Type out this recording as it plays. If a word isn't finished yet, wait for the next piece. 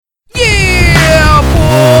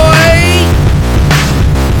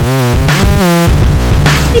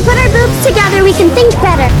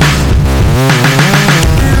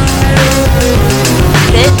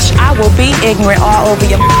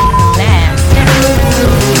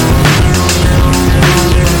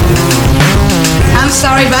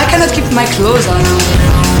sorry, but I cannot keep my clothes on.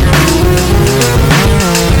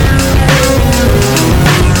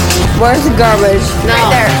 Where's the garbage? No. Right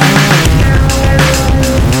there.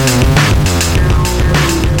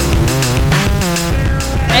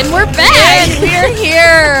 And we're back. And we're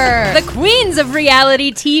here. The queens of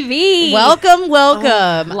reality TV. Welcome. Live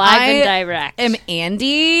and direct. I am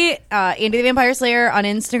Andy, Andy the Vampire Slayer on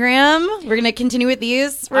Instagram. We're going to continue with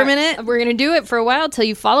these for a minute. We're going to do it for a while till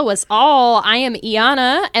you follow us all. I am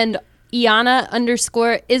Iana and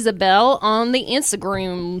Iana_Isabel on the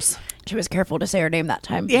Instagrams. She was careful to say her name that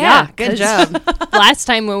time. Yeah, good job. Last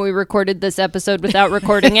time when we recorded this episode without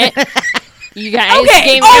recording it, you guys Okay,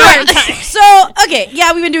 gave me all a right. hard time. So,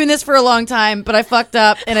 yeah, we've been doing this for a long time, but I fucked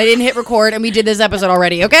up and I didn't hit record and we did this episode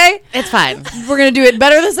already, okay? It's fine. We're going to do it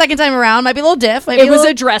better the second time around. Might be a little diff. It was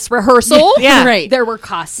a dress rehearsal. Yeah. Right. There were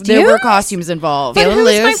costumes. There were costumes involved. But Feeling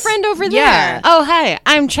who's my loose? friend over there? Yeah. Oh, hi.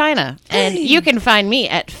 I'm China. And you can find me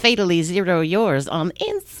at Fatally Zero Yours on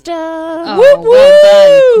Insta. Oh, Woo,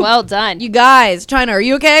 woo. well done. You guys, China, are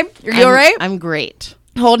you okay? Are you all right? I'm great.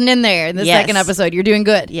 Holding in there in the Yes. second episode. You're doing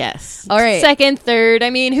good. Yes. All right. Second, third. I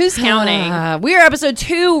mean, who's counting? We are episode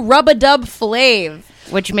 2, Rub-a-Dub Flav.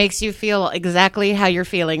 Which makes you feel exactly how you're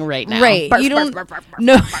feeling right now. Right. You don't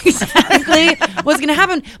know exactly what's going to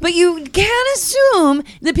happen, but you can assume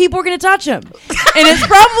that people are going to touch him. And it's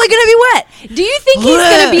probably going to be wet. Do you think he's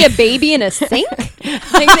going to be a baby in a sink?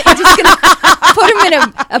 Like, they're just going to put him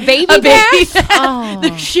in a baby bath?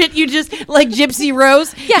 The shit you just, like Gypsy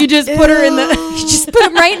Rose, Yeah. you just put her in the... You just put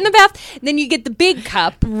him right in the bath. Then you get the big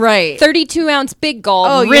cup. Right. 32-ounce big gulp.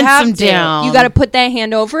 Oh, you Rinse have him to. down. You got to put that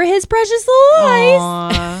hand over his precious little eyes.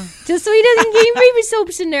 Just so he doesn't get baby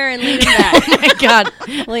soaps in there and lean him back. Oh my God.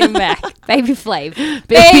 Lean him back. Baby Flav.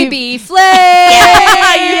 Baby- Baby Flav.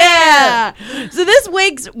 Yeah. So this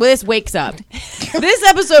wakes up. This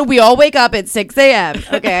episode, we all wake up at 6 a.m.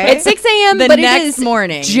 Okay, It's 6 a.m., the but next it is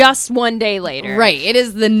morning. just one day later. Right. It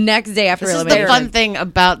is the next day after This is the elimination. fun thing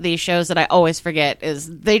about these shows that I always forget is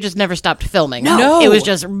they just never stopped filming. No. It was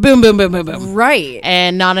just boom, boom, boom, boom, boom. Right.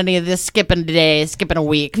 And not any of this skipping a day, skipping a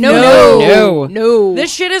week. No.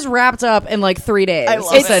 This shit is wrapped up in like 3 days. I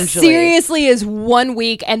love It essentially. seriously is 1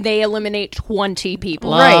 week and they eliminate 20 people.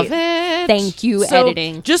 Love Right. it. Thank you, So,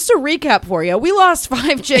 editing. just to recap for you, we lost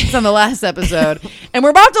 5 chicks on the last episode, and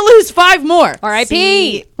we're about to lose 5 more.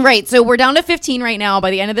 R.I.P. Right, so we're down to 15 right now.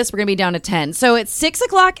 By the end of this, we're going to be down to 10. So it's 6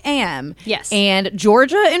 o'clock a.m. Yes. And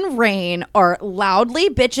Georgia and Rain are loudly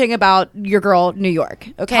bitching about your girl, New York.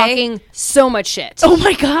 Okay? Talking so much shit. Oh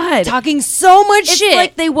my God. Talking so much It's shit.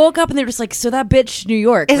 like they woke up and they're just like, so that bitch, New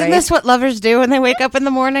York. Isn't right? this what lovers do when they wake up in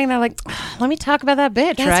the morning? They're like, let me talk about that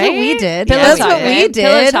bitch, That's right? what we did. Pillow That's talk, what we right?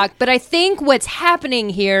 Pillow did. talk. But I think what's happening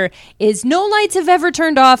here is no lights have ever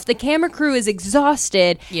turned off. The camera crew is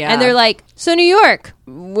exhausted. Yeah. And they're like, so New York,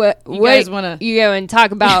 what guys wanna- you go and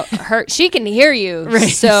talk about her? She can hear you. Right.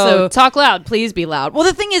 So talk loud, please. Please be loud. Well,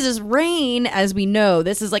 the thing is Rain, as we know,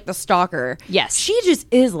 this is like the stalker. Yes. She just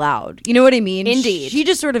is loud. You know what I mean? Indeed. She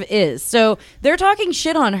just sort of is. So they're talking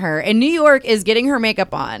shit on her, and New York is getting her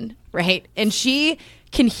makeup on, right? And she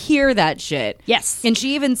can hear that shit. Yes. And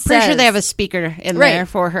she even says... Pretty sure they have a speaker in Right. there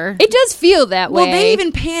for her. It does feel that way. Well, they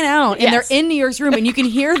even pan out, and Yes. they're in New York's room, and you can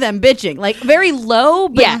hear them bitching, like very low,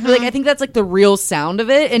 but Yeah. like I think that's like the real sound of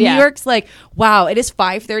it. And Yeah. New York's like, wow, it is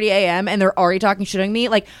 5:30 a.m. and they're already talking shit on me.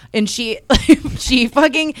 Like, and she she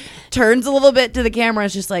fucking turns a little bit to the camera, and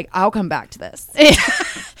is just like, I'll come back to this.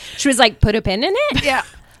 She was like, put a pin in it? Yeah,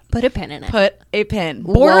 Put a pin in it. put a pin.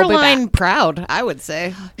 Borderline proud, I would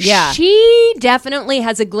say. Yeah. She definitely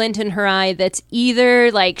has a glint in her eye that's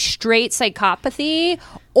either like straight psychopathy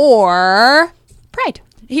or pride.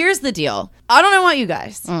 Here's the deal. I don't know about you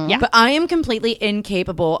guys, Yeah. but I am completely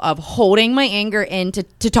incapable of holding my anger in to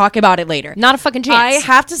talk about it later. Not a fucking chance. I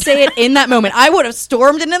have to say it in that moment. I would have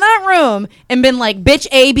stormed into that room and been like, bitch,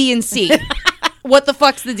 A, B, and C. What the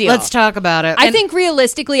fuck's the deal? Let's talk about it. I think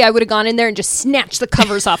realistically, I would have gone in there and just snatched the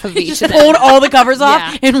covers off of each Just of them. pulled all the covers off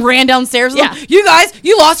Yeah. and ran downstairs. Yeah. Like, you guys,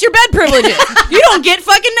 you lost your bed privileges. You don't get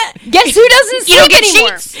fucking... Guess who doesn't You don't sleep get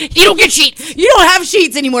anymore? sheets. You don't get sheets. You don't have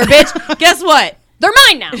sheets anymore, bitch. Guess what? They're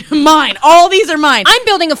mine now. Mine. All these are mine. I'm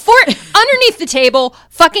building a fort underneath the table.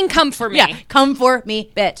 Fucking come for me. Yeah, come for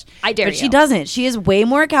me, bitch. I dare But she you. doesn't. She is way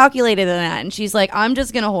more calculated than that. And she's like, I'm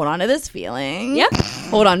just going to hold on to this feeling. Yep.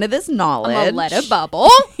 Hold on to this knowledge. I'm gonna let it bubble.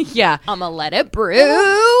 Yeah. I'm gonna let it brew.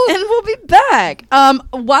 And we'll be back.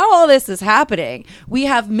 While all this is happening, we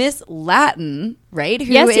have Miss Latin, right?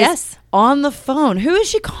 Who Yes, is yes. on the phone. Who is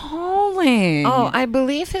she calling? Oh, I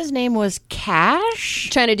believe his name was Cash.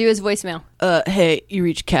 Trying to do his voicemail. Hey, you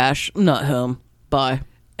reached Cash. I'm not home. Bye.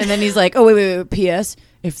 And then he's like, oh, wait. P.S.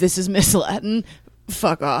 If this is Miss Latin,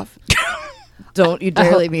 fuck off. Don't you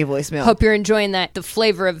dare leave me a voicemail. Hope you're enjoying the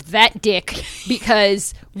flavor of that dick,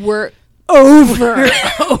 because we're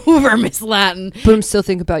over Miss Latin. But I'm still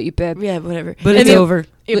thinking about you, babe. Yeah, whatever. But it's over.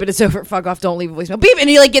 Yeah, but it's over. Fuck off. Don't leave a voicemail. Beep. And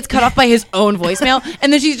he like gets cut off by his own voicemail.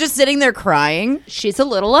 And then she's just sitting there crying, She's a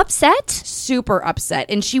little upset. super upset.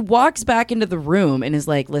 And she walks back into the room and is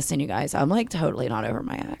like, listen, you guys, I'm like totally not over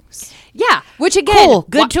my ex. Yeah, which again, Cool.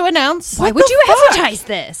 Good to announce. why What would the you fuck? advertise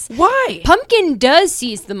this? Why? Pumpkin does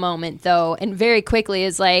seize the moment, though, and very quickly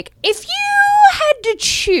is like, if you had to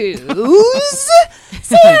choose,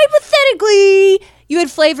 say hypothetically, you had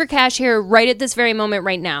Flavor Cash here right at this very moment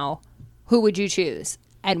right now, who would you choose?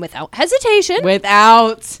 And without hesitation,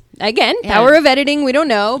 Without again, power of editing, we don't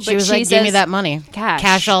know, but She was like, says, give me that money.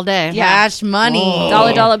 Cash. All day. cash money.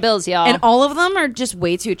 $dollar bills, y'all. And all of them are just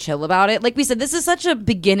way too chill about it. Like we said, this is such a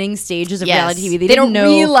beginning stages of Yes. reality TV. they didn't don't know.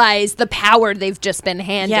 realize the power they've just been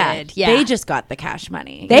handed. Yeah, They just got the cash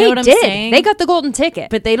money. They you know what I'm did. saying? They got the golden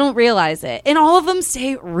ticket. but they don't realize it. And all of them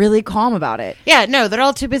stay really calm about it. Yeah, no, they're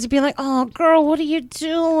all too busy being like, "Oh, girl, what are you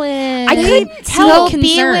doing?" I couldn't They tell. seem Be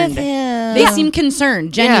concerned. with him. They seem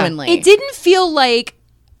concerned, genuinely. It didn't feel like,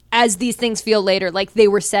 as these things feel later, like they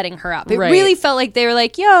were setting her up. It Right. really felt like they were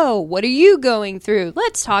like, yo, what are you going through?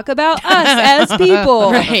 Let's talk about us as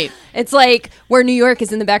people. Right. It's like where New York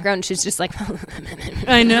is in the background and she's just like,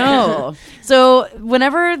 I know. So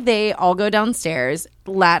whenever they all go downstairs,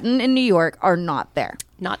 Latin and New York are not there.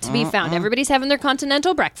 not to be found. Everybody's having their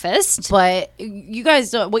continental breakfast. But you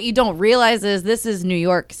guys don't, what you don't realize is this is New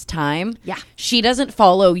York's time. Yeah. She doesn't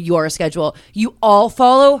follow your schedule. You all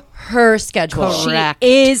follow her schedule. Correct.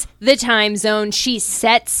 She is the time zone. She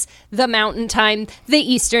sets the mountain time, the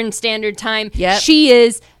Eastern Standard Time. Yep. She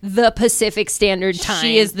is the Pacific Standard Time.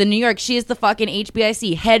 She is the New York. She is the fucking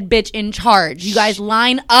HBIC head bitch in charge. You guys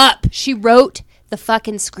line up. She wrote the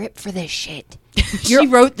fucking script for this shit. She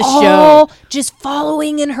wrote the all show. just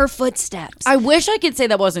following in her footsteps. I wish I could say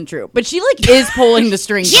that wasn't true, but she like is pulling the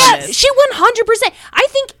strings. on Yes, this. she 100%. I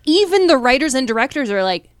think even the writers and directors are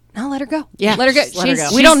like, no, let her go. Yeah, let her go. just let her go.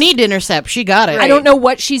 We don't need to intercept. She got it. I don't know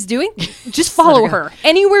what she's doing. Just follow her.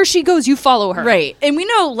 Anywhere she goes, you follow her. Right. And we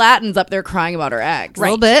know Latin's up there crying about her ex. A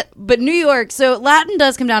little bit. But New York, so Latin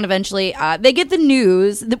does come down eventually. They get the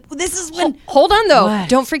news. This is when, Hold on, though. What?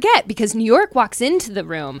 Don't forget, because New York walks into the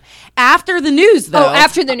room. after the news, though. Oh,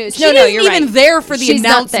 after the news. She No, isn't you're even right. there for the She's not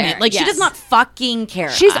announcement. there. Like, she Yes. does not fucking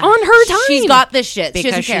care. She's on her time. She's got this shit. she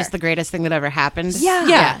Because doesn't care. she's the greatest thing that ever happened.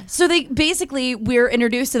 Yeah. So they basically, we're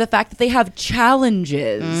introduced to the fact that they have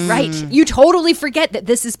challenges. Right. You totally forget that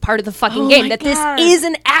this is part of the fucking game, my that God. this is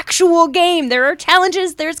an actual game. There are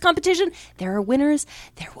challenges, there's competition, there are winners,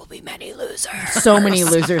 there will be many losers. So many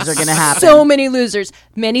losers are going to happen. So many losers.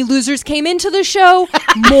 Many losers came into the show.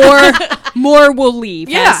 More will leave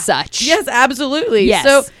as such. Yes, absolutely. Yes.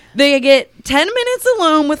 So they get 10 minutes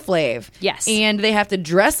alone with Flav. Yes. And they have to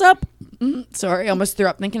dress up. Sorry, I almost threw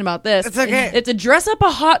up thinking about this. It's okay. It's to dress up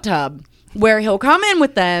a hot tub where he'll come in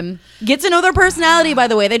with them, get to know their personality by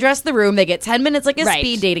the way they dress the room. They get 10 minutes like a Right.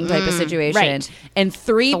 speed dating type of situation. Right. And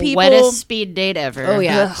three The people. wettest speed date ever. Oh,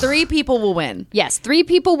 yeah. 3 people will win. Yes, 3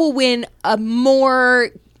 people will win a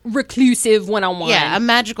more reclusive one-on-one. Yeah, a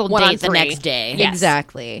magical One on date the 3. next day. Yes.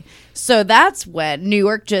 Exactly. So that's when New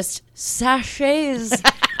York just sachets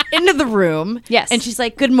into the room. Yes. And she's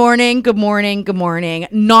like, good morning, good morning, good morning.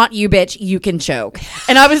 Not you, bitch. You can choke.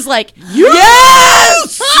 And I was like,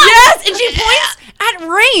 yes! Yes! And she points at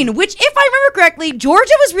Rain, which, if I remember correctly,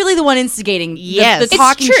 Georgia was really the one instigating Yes. the It's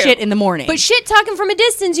talking true. shit in the morning. But shit talking from a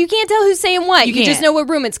distance, you can't tell who's saying what. You just can't. know what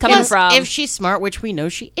room it's coming Plus, from. if she's smart, which we know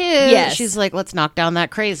she is, Yes. she's like, let's knock down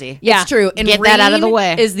that crazy. Yeah. It's true. And Get that out of the Rain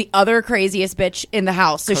way. is the other craziest bitch in the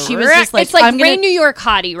house. So she was Correct. just like, it's like I'm gonna Rain New York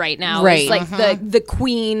hottie right now. Right. It's like the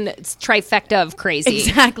queen trifecta of crazy.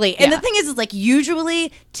 Exactly. And Yeah. the thing is like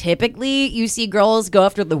usually, typically, you see girls go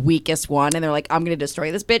after the weakest one and they're like, I'm going to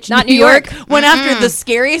destroy this bitch. Not New York. Went after the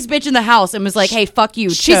scariest bitch in the house and was like, hey, fuck you.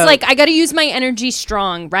 She's choke. like, I got to use my energy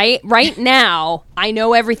strong, right? Right now, I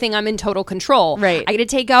know everything. I'm in total control. Right. I got to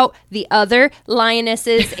take out the other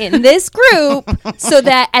lionesses in this group so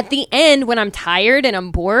that at the end, when I'm tired and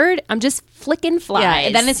I'm bored, I'm just flicking flies. yeah,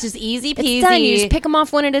 and then it's just easy peasy. It's done. You just pick them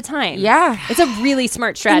off one at a time. Yeah. It's a really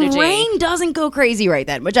smart And strategy. Rain doesn't go crazy right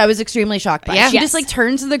then, which I was extremely shocked by. Yeah. She Yes. just like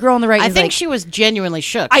turns to the girl on the right. I and is think like, she was genuinely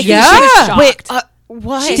shook. I think Yeah. she was shocked. Wait,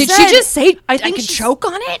 what? She Did said- she just say, I think can she- choke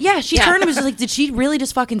on it? Yeah, she turned and was just like, did she really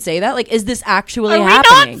just fucking say that? Like, is this actually Are we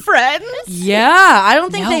happening? not friends? Yeah, I don't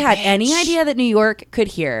think No, they had bitch. any idea that New York could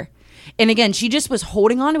hear. And again, she just was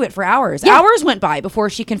holding on to it for hours. Hours went by before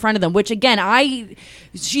she confronted them, which again,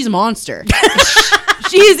 she's a monster.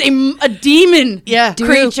 She is a demon Do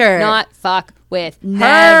creature. Not fuck with Never.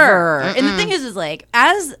 her. And the thing is like,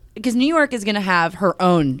 because New York is going to have her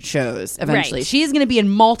own shows eventually. Right. She is going to be in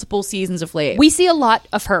multiple seasons of Flav. We see a lot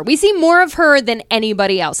of her. We see more of her than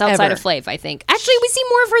anybody else outside Ever. of Flav, I think. Actually, we see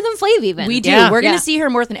more of her than Flav even. We do. Yeah. We're going Yeah. to see her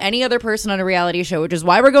more than any other person on a reality show, which is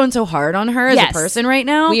why we're going so hard on her as Yes. a person right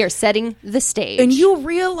now. We are setting the stage. And you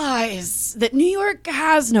realize that New York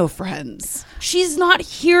has no friends. She's not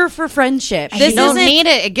here for friendship. You don't need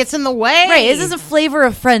it. It gets in the way. Right, this is a flavor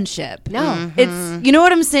of friendship. No. It's, you know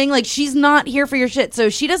what I'm saying? Like, she's not here for your shit, so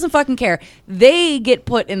she doesn't fucking care. They get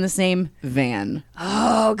put in the same van.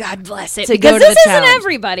 Oh, God bless it. To Because go to this the isn't challenge.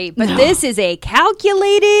 everybody, but this is a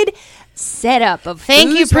calculated setup of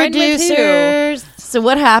Thank you, who's riding with who. producers. So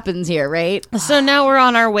what happens here, right? So now we're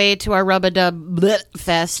on our way to our Rub-a-Dub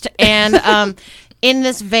Fest. And in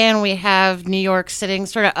this van, we have New York sitting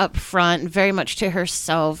sort of up front, very much to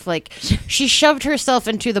herself. Like, she shoved herself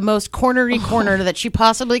into the most cornery corner that she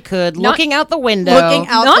possibly could, looking out the window. Looking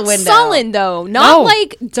out Not the window. sullen, though. Not No.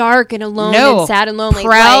 like dark and alone No. and sad and lonely.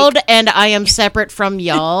 Proud, Like, and I am separate from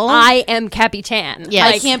y'all. I am Cappy Chan. Yes.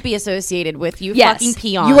 I Like, can't be associated with you Yes. fucking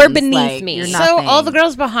peons. You are beneath Like, me. You're So So nothing. all the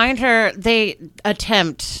girls behind her, they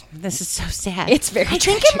attempt. This is so sad. It's very I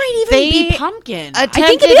think it might even They be Pumpkin.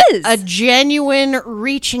 attempted it is. a genuine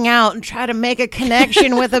reaching out and try to make a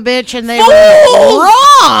connection with a bitch, and they Fools! were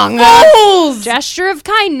wrong. gesture of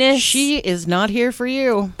kindness. She is not here for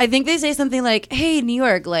you. I think they say something like, "Hey, New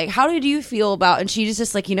York, like, how did you feel about?" And she's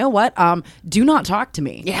just like, "You know what? Do not talk to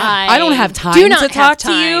me. Yeah. I don't have time do not to have talk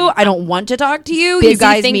to you. time. I don't want to talk to you. Busy you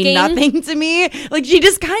guys thinking. mean nothing to me." Like, she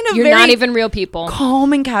just kind of You're very not even real people.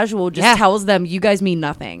 calm and casual. Just Yeah. tells them, "You guys mean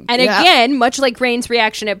nothing." And Yeah. again, much like Rain's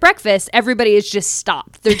reaction at breakfast, everybody is just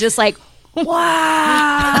stopped. They're just like,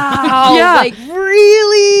 wow. Yeah. Like,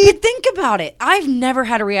 really? But think about it. I've never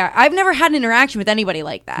had I've never had an interaction with anybody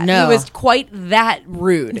like that. No. It was quite that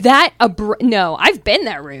rude. That, no, I've been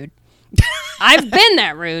that rude. I've been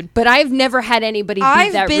that rude, but I've never had anybody be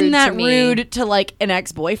I've that been rude that to me. rude to like an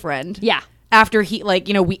ex-boyfriend. Yeah. After he, like,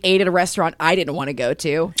 you know, we ate at a restaurant I didn't want to go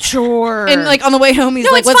to. Sure. And like on the way home, he's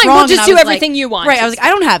No, like, it's "What's fine. wrong?" We'll just And I do was everything like- you want. Right? I was like, "I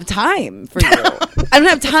don't have time for you. I don't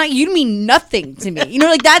have time. You mean nothing to me. You know,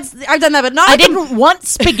 like I've done that, but not. I didn't want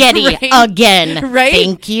spaghetti Right. again. Right?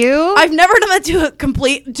 Thank you. I've never done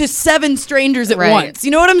that to 7 strangers at Right. once.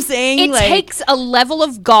 You know what I'm saying? it Like, takes a level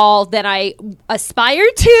of gall that I aspire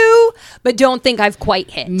to, but don't think I've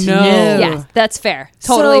quite hit. No. Yes, that's fair.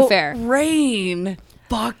 Totally so, fair. Rain,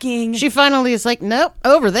 fucking. She finally is like, nope,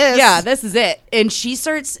 over this. Yeah, this is it. And she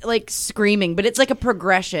starts like screaming, but it's like a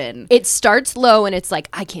progression. It starts low and it's like,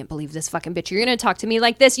 I can't believe this fucking bitch. You're going to talk to me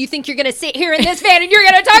like this? You think you're going to sit here in this van and you're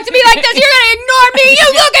going to talk to me like this? You're going to ignore me?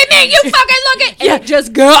 You look at me. You fucking look at Yeah. and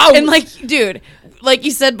just go. And like, dude, like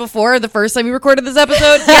you said before, the first time we recorded this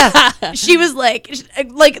episode, she was like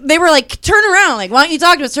they were like, "Turn around, like, why don't you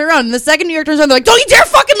talk to us? Turn around." And the second New York turns around, they're like, "Don't you dare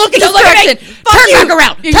fucking look in this look at me. direction. Fuck Turn you. back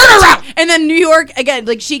around. You Turn just- around." And then New York again,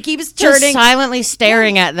 like she keeps Just turning. silently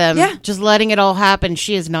staring at them. Yeah. Just letting it all happen.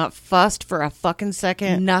 She is not fussed for a fucking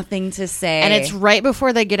second. Nothing to say. And it's right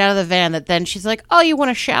before they get out of the van that then she's like, "Oh, you want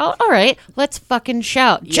to shout? All right, let's fucking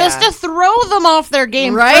shout." Just to throw them off their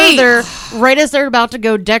game Right. further, right as they're about to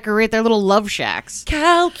go decorate their little love shacks.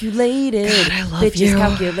 calculated. I love Bitch is you.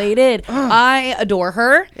 calculated. I adore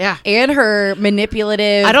her. Yeah. And her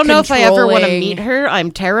manipulative. I don't know if I ever want to controlling- meet her.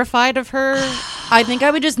 I'm terrified of her. I think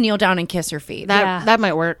I would just kneel down and kiss her feet. That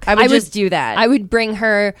might work. I would just do that. I would bring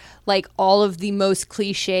her like all of the most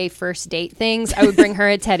cliche first date things. I would bring her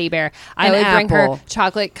a teddy bear. I An would bring apple. her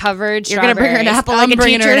chocolate covered. You're gonna bring her an apple like I'm a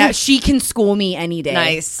bringing teacher. her an She can school me any day.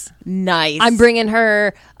 Nice. I'm bringing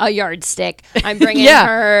her a yardstick. I'm bringing Yeah.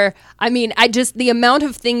 her. I mean, I just the amount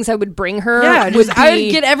of things I would bring her. Yeah, would just, I would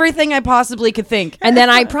be- get everything I possibly could think. and then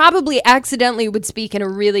I probably accidentally would speak in a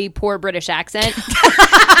really poor British accent.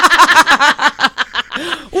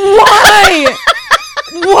 Why?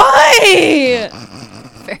 Why?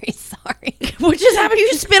 Very sorry. What just happened? You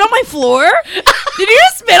just spit on my floor? Did you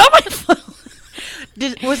just spit on my floor?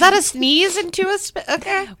 Was that a sneeze into a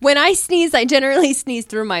okay? When I sneeze, I generally sneeze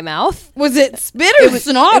through my mouth. Was it spit or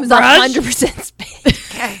snot? It was 100% spit.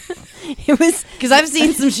 Okay. It was. Because I've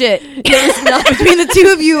seen some shit. Between the two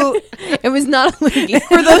of you, It was not a loogie.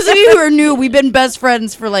 for those of you who are new, we've been best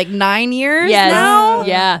friends for like 9 years Yes. now.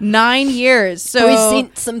 Yeah. 9 years. So We've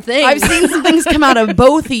seen some things. I've seen some things come out of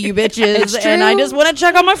both of you bitches, It's and I true. just want to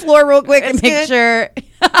check on my floor real quick and make sure.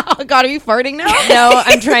 Oh God, are you farting now? No,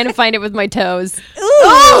 I'm trying to find it with my toes.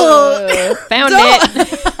 Oh, Found Don't.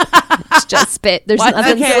 it. It's just spit. There's Why is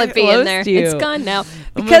nothing it slippy close in there. to you? It's gone now.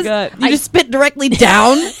 because you just spit directly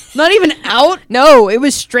down. Not even out? No, it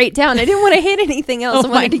was straight down. I didn't want to hit anything else. Oh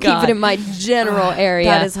I wanted my to God. keep it in my general area.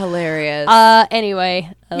 That is hilarious. Anyway.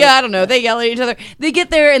 Yeah, I don't know. They yell at each other. They get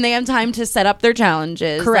there and they have time to set up their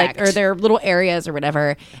challenges. Correct. Or their little areas or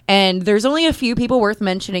whatever. And there's only a few people worth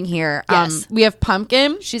mentioning here. Yes. We have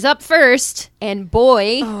Pumpkin. She's up first, and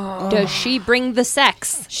boy, does she bring the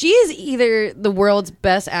sex. She is either the world's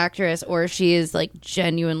best actress or she is like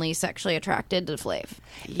genuinely sexually attracted to Flav.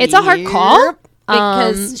 It's a hard call.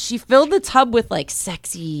 Because she filled the tub with like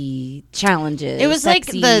sexy challenges. It was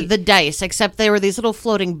sexy- like the dice, except they were these little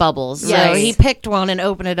floating bubbles. So Yes. he picked one and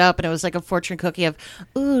opened it up, and it was like a fortune cookie of,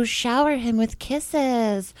 ooh, shower him with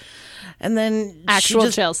kisses. And then Actual she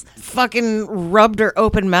just chills. fucking rubbed her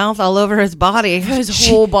open mouth all over his body. his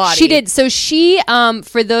whole body. She did. So she,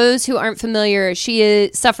 for those who aren't familiar,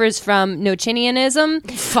 she suffers from nocinianism.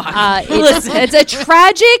 Fuck. It's a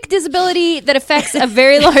tragic disability that affects a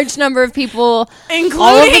very large number of people Including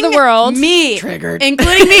all over the world. Me. Triggered.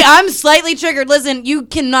 Including me. I'm slightly triggered. Listen, you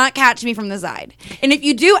cannot catch me from the side. And if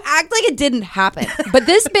you do, act like it didn't happen. But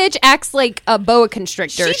this bitch acts like a boa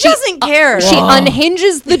constrictor. She doesn't care. She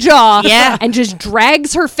unhinges the jaw Yeah. and just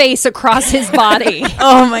drags her face across his body.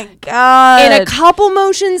 Oh my God. In a couple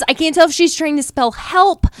motions. I can't tell if she's trying to spell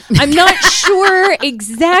help. I'm not sure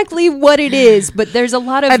exactly what it is, but there's a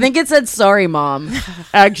lot of... I think it said sorry, mom.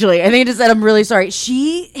 Actually, I think it just said I'm really sorry.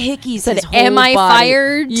 She hickeys Said, his whole "Am I body."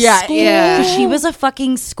 fired, Yeah, school? yeah. 'Cause she was a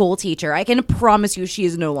fucking school teacher. I can promise you, she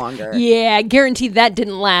is no longer. Yeah, I guarantee that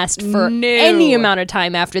didn't last for No. any amount of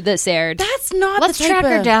time after this aired. That's not. Let's the type track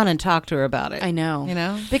her of- down and talk to her about it. I know. You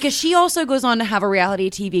know? Because she also goes on to have a reality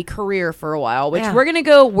TV career for a while, which Yeah. we're gonna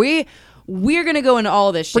go. We're gonna go into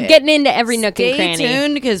all this shit. We're getting into every nook and Stay cranny.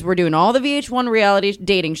 tuned because we're doing all the VH1 reality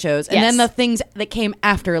dating shows, and Yes. then the things that came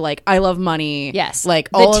after, like I Love Money. Yes. like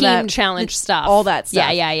The all of teen that challenge stuff. all that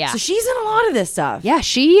stuff. Yeah. So she's in a lot of this stuff. Yeah,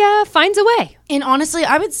 she finds a way. And honestly,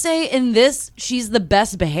 I would say in this, she's the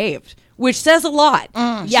best behaved, which says a lot.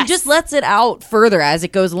 She Yes. just lets it out further as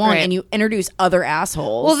it goes along, Right. and you introduce other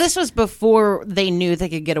assholes. Well, this was before they knew they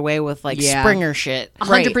could get away with like Yeah. Springer shit.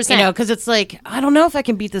 100%. You know, because it's like, I don't know if I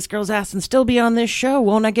can beat this girl's ass and still be on this show.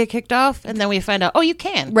 Won't I get kicked off? And then we find out, oh, you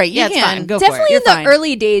can. Right, you Yeah, it's can. fine. Go for Definitely it. in the fine.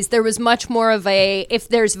 early days, there was much more of a if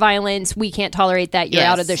there's violence, we can't tolerate that, you're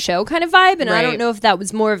Yes. out of the show kind of vibe. And I Right. don't know if that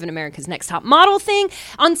was more of an America's Next Top Model thing.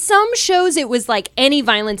 On some shows, it was like any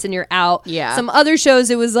violence and you're out. Yeah. Some other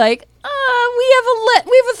shows, it was like,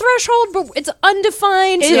 we have a threshold, but it's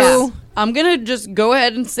undefined. So I'm gonna just go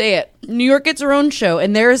ahead and say it. New York gets her own show,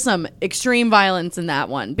 and there is some extreme violence in that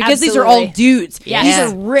one because these are all Absolutely. dudes. Yes. These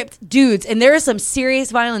are ripped dudes, and there is some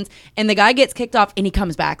serious violence. And the guy gets kicked off, and he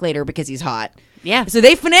comes back later because he's hot. Yeah. So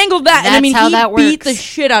they finagled that, and I That's mean, how he that beat works. the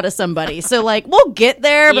shit out of somebody. So like, we'll get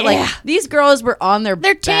there, but Yeah. like, these girls were on their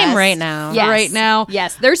They're tame best right now. Yes. right now.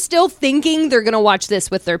 Yes, they're still thinking they're going to watch this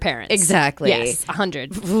with their parents. Exactly. Yes,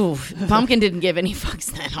 100. Ooh, Pumpkin didn't give any fucks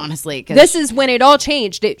then, honestly. 'cause- This is when it all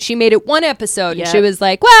changed. She made it one episode, Yeah. and she was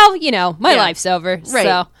like, well, you know, my Yeah. life's over. Right.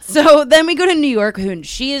 So So then we go to New York, and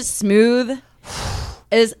she is smooth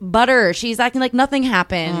as butter. She's acting like nothing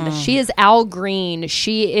happened. she is Al Green.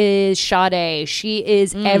 She is Sade. She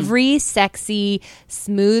is every sexy,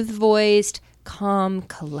 smooth-voiced, calm,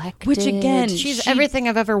 collected. Which again, She's she- everything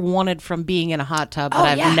I've ever wanted from being in a hot tub that Oh,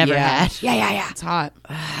 I've yeah. never Yeah. had. Yeah. It's hot.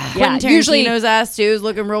 Yeah, Quentin usually- Tarantino's ass too is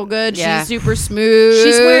looking real good. Yeah. She's super smooth.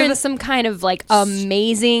 She's wearing some kind of like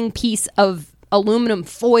amazing piece of aluminum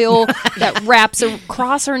foil that wraps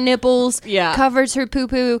across her nipples, Yeah. covers her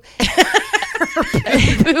poo-poo,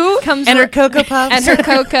 comes And her Cocoa Puffs. and her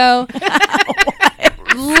cocoa.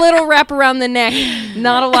 Little wrap around the neck.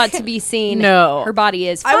 Not a lot to be seen. No. Her body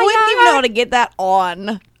is. I wouldn't even know how to get that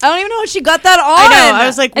on. I don't even know how she got that on. I know. I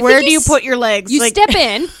was like, I where think do you you put your legs? You like, step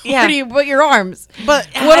in. where do you put your arms? But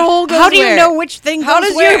What hole goes How do you where? know which thing How goes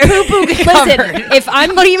does where? your poo poo get covered? Listen, if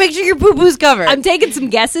I'm How do you make sure your poo poo's covered? I'm taking some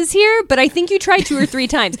guesses here, but I think you tried 2 or 3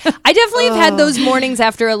 times. I definitely have had those mornings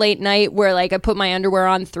after a late night where like I put my underwear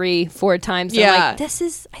on 3, 4 times. And I'm Yeah. like,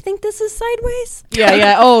 I think this is sideways.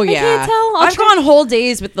 yeah. Oh, yeah. can't tell. I've gone whole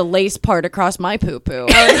days with the lace part across my poo poo.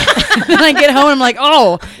 And I get home and I'm like,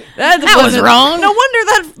 oh, that was wasn't- wrong. No wonder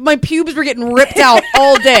that my pubes were getting ripped out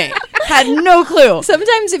all day. Had no clue.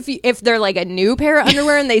 Sometimes if they're like a new pair of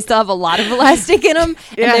underwear and they still have a lot of elastic in them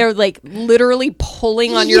Yeah. and they're like literally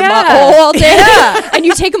pulling on your Yeah. butthole all day Yeah. and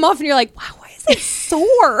you take them off and you're like, wow, why is it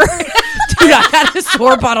sore? Dude, I had a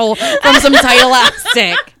sore butthole from some tight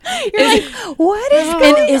elastic. You're like, what is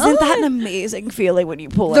going And isn't that an on? amazing feeling when you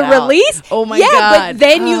pull The it out? release? Oh my yeah, God. but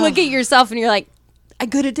then you look at yourself and you're like, I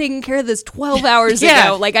could have taken care of this 12 hours Yeah.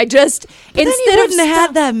 ago. Like I just But then you instead of wouldn't have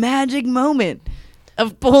had that magic moment.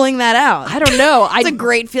 of pulling that out. I don't know. It's a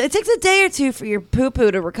great feeling. It takes a day or two for your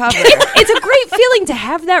poo-poo to recover. It's a great feeling to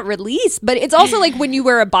have that release, but it's also like when you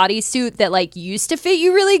wear a bodysuit that like used to fit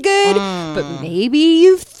you really good, but maybe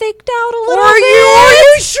you've thicked out a little or bit.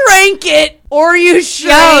 you shrank it. Or you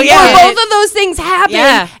shrank Or it. both of those things happen,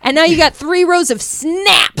 and now you got 3 rows of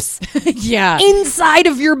snaps Yeah. inside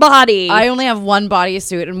of your body. I only have one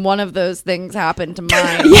bodysuit, and one of those things happened to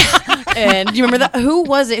mine. And do you remember that? Who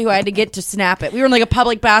was it who I had to get to snap it? We were in like a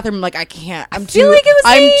public bathroom. I'm like, I can't. I'm feel like it was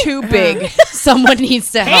I'm me. too big. Someone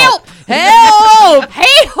needs to Help! Help!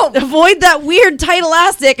 Help! Avoid that weird tight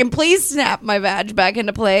elastic, and please snap my vag back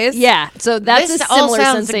into place. Yeah, so that's This a all similar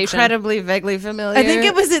sounds sensation. incredibly vaguely familiar. I think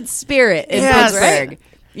it was at Spirit in Yes. Pittsburgh.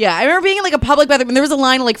 Yeah, I remember being in like a public bathroom, and there was a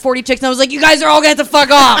line of like 40 chicks, and I was like, you guys are all gonna have to fuck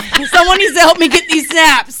off. Someone needs to help me get these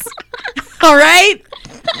snaps. All right?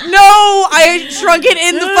 No, I shrunk it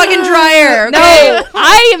in the fucking dryer. No, Okay?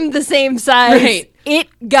 I am the same size. Right. It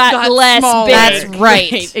got less smaller. big. That's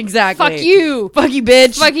right. Exactly. Fuck you. Fuck you,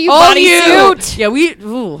 bitch. Fuck you, All bodysuit.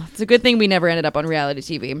 Yeah, it's a good thing we never ended up on reality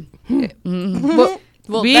TV.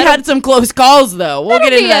 Well, We that'll- had some close calls, though. We'll get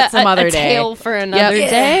that'll into be that some other a day. tale for another Yep.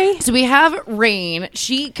 day. So we have Rain.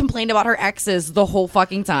 She complained about her exes the whole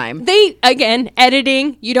fucking time. They, again,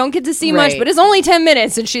 editing, you don't get to see much, Right. but it's only 10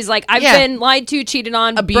 minutes. And she's like, I've Yeah. been lied to, cheated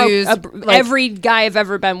on, Abused, like- every guy I've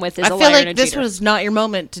ever been with is I a feel liar and like a this cheater. was not your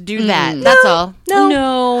moment to do that. That's all.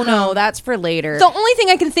 No, that's for later. The only thing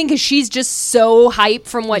I can think is she's just so hyped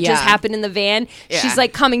from what just Yeah. happened in the van. Yeah. She's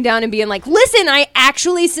like coming down and being like, listen, I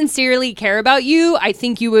actually sincerely care about you. I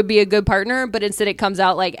think you would be a good partner. But instead it comes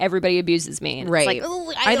out like everybody abuses me. And Right. It's like,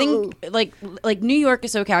 ooh, I think like New York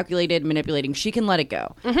is so calculated, manipulating. She can let it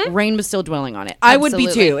go. Rain was still dwelling on it. I would be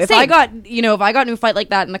Absolutely. too. If Same. I got into a fight like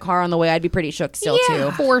that in the car on the way, I'd be pretty shook still yeah,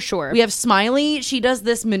 too. for sure. We have Smiley. She does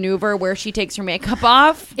this maneuver where she takes her makeup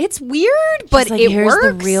off. It's weird, but She's like, it here's works.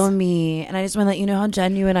 the real me, and I just want to let you know how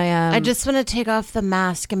genuine I am. I just want to take off the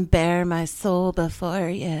mask and bare my soul before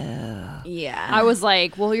you. yeah. I was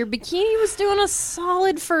like, well, your bikini was doing a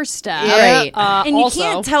solid first step. Right. And you also,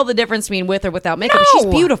 can't tell the difference between with or without makeup. No. She's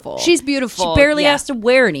beautiful. She's beautiful. She barely Yeah. has to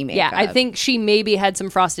wear any Yeah, makeup. I think she maybe had some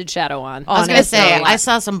frosted shadow on. I was gonna Honestly. say I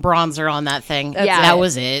saw some bronzer on that thing. Yeah. That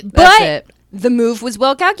was it. That's But it. the move was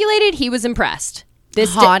well calculated. He was impressed.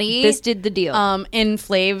 This Hottie. this did the deal. In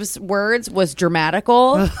Flav's words, was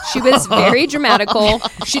dramatical. She was very dramatical.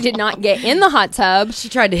 She did not get in the hot tub. She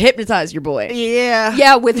tried to hypnotize your boy. Yeah.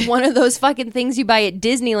 Yeah, with one of those fucking things you buy at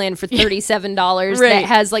Disneyland for $37 Right. that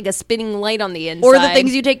has like a spinning light on the inside. Or the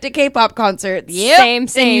things you take to K-pop concerts. Same, And you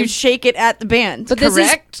same. shake it at the band. But this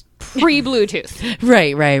is pre-Bluetooth.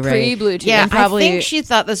 right. Pre-Bluetooth. Yeah, And probably- I think she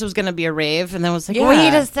thought this was going to be a rave, and then was like, Yeah.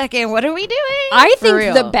 "Wait a second, what are we doing?" I think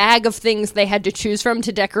real. the bag of things they had to choose from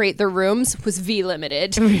to decorate their rooms was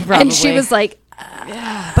V-limited. Probably. And she was like,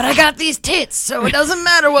 But I got these tits, so it doesn't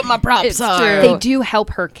matter what my props It's are. true. they do help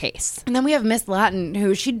her case. And then we have Miss Latin,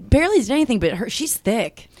 who she barely did anything, but she's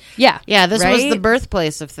thick. Yeah. Yeah, this was Right? the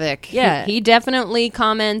birthplace of thick. Yeah. He definitely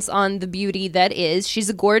comments on the beauty that is. She's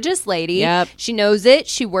a gorgeous lady. Yep. She knows it.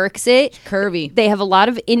 She works it. Curvy. They have a lot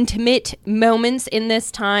of intimate moments in this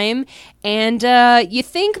time. And you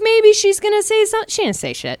think maybe she's going to say something. She didn't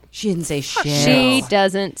say shit. She didn't say shit. She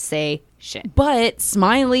doesn't say shit. But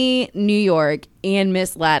Smiley, New York, and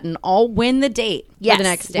Miss Latin all win the date for Yes. the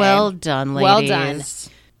next day. Well done, ladies. Well done.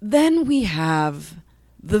 Then we have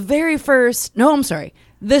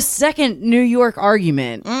the second New York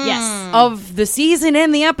argument Yes. of the season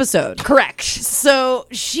and the episode. Correct. So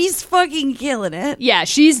she's fucking killing it. Yeah,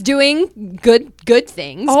 she's doing good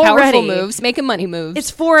things, Already. powerful moves, making money moves.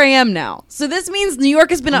 It's 4 a.m. now. So this means New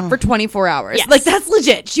York has been up for 24 hours. Yes. Like, that's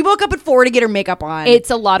legit. She woke up at 4 to get her makeup on.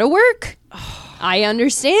 It's a lot of work. I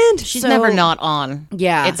understand. She's So- never not on.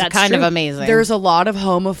 Yeah. It's That's kind of true. amazing. There's a lot of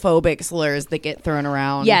homophobic slurs that get thrown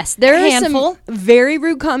around. Yes, there A are handful. some very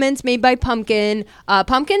rude comments made by Pumpkin.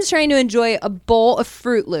 Pumpkin's trying to enjoy a bowl of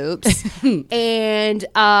Fruit Loops, and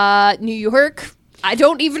New York. I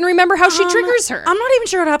don't even remember how she triggers her. I'm not even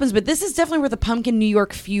sure what happens, but this is definitely where the Pumpkin New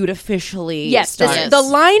York feud officially Yes, starts. the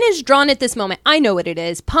line is drawn at this moment. I know what it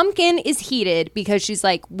is. Pumpkin is heated because she's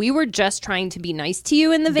like, we were just trying to be nice to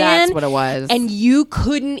you in the van. That's what it was. And you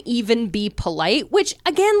couldn't even be polite, which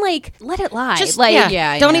again, like, let it lie. Just like,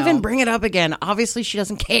 yeah, I don't know. even bring it up again. Obviously, she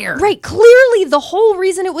doesn't care. Right, clearly the whole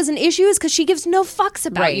reason it was an issue is because she gives no fucks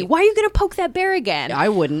about Right. you. Why are you going to poke that bear again? I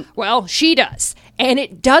wouldn't. Well, she does. and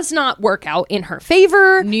it does not work out in her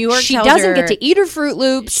favor. New York she tells doesn't her get to eat her Fruit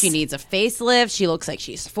Loops. She needs a facelift. She looks like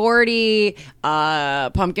she's 40.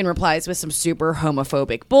 Pumpkin replies with some super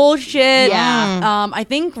homophobic bullshit. Yeah. I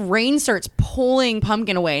think Rain starts pulling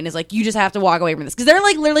Pumpkin away and is like, you just have to walk away from this. Because they're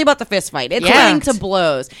like literally about to fist fight. It's Yeah. going to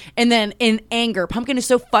blows. And then in anger, Pumpkin is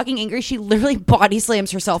so fucking angry, she literally body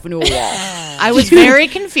slams herself into a wall. I was very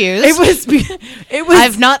confused. It was.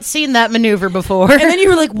 I've not seen that maneuver before. And then you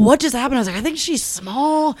were like, what just happened? I was like, I think she's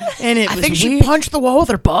small. And it I was think she weird. punched the wall with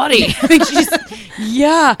her body. I think she's,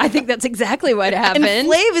 yeah. I think that's exactly what happened. And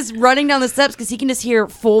Flav is running down the steps because he can just hear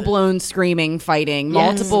full-blown screaming, fighting,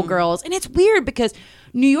 multiple girls. And it's weird because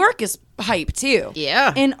New York is hype, too.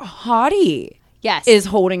 Yeah. And Hottie Yes. is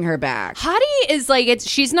holding her back. Hottie is like,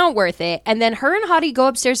 she's not worth it. And then her and Hottie go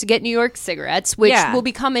upstairs to get New York cigarettes, which Yeah. will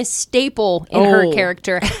become a staple in her Oh.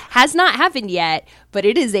 character. Has not happened yet, but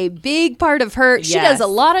it is a big part of her. She Yes. does a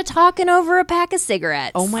lot of talking over a pack of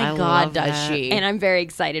cigarettes. Oh my I God, love does that. she? And I'm very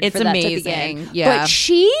excited It's for that amazing. to begin. Yeah. But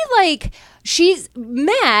she's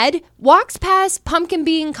mad, walks past Pumpkin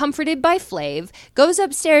being comforted by Flav, goes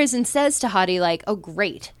upstairs and says to Hottie, like, oh,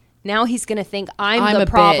 great. Now he's going to think I'm I'm the a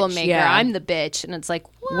problem bitch, maker. yeah. I'm the bitch. And it's like,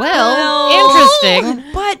 Well, interesting.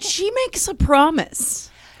 But she makes a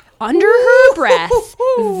promise. under her breath,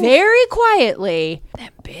 very quietly,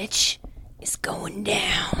 that bitch is going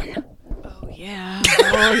down. Yeah.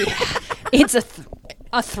 Oh, yeah. It's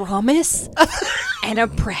a Thromus and a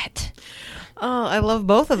Pret. Oh, I love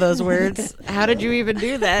both of those words. How did you even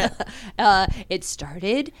do that? It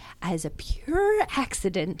started as a pure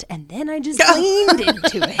accident, and then I just leaned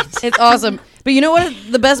into it. It's awesome. But you know what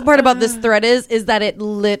the best part about this thread is that it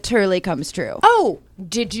literally comes true. Oh,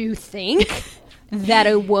 did you think that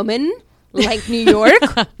a woman like New York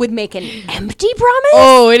would make an empty promise?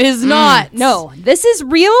 Oh, it is not. No, this is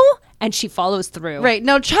real, and she follows through. Right.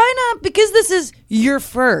 Now, China, because this is your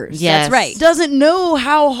first. Yes. That's right. Doesn't know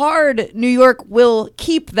how hard New York will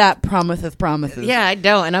keep that promises. Yeah, I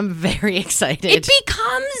don't, and I'm very excited. It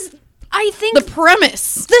becomes, I think, The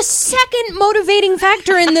premise. the second motivating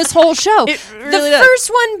factor in this whole show. It really the does. first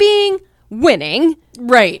one being winning,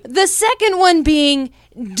 Right. the second one being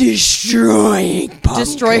destroying Pumpkin.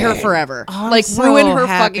 Destroy her forever. I'm like, so ruin her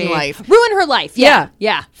happy. fucking life. Ruin her life.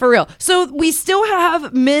 Yeah. For real. So we still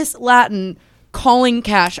have Miss Latin calling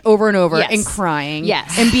Cash over and over Yes. and crying.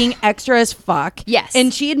 Yes. And being extra as fuck. Yes.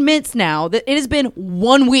 And she admits now that it has been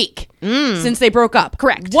 1 week since they broke up.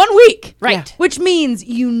 Correct. 1 week. Right. Yeah. Which means,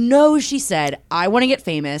 she said, I want to get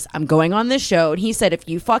famous. I'm going on this show. And he said, if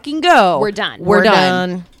you fucking go, We're done. We're We're done.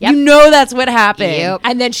 done. Yep. You know that's what happened. Yep.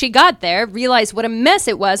 And then she got there, realized what a mess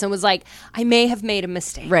it was, and was like, I may have made a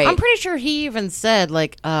mistake. Right. I'm pretty sure he even said,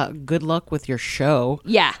 like, good luck with your show.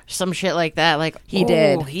 Yeah. Some shit like that. Like, He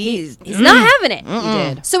did. He's He's not having it.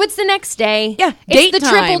 He did. So it's the next day. Yeah. It's Date the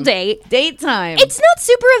time. triple date. Date time. It's not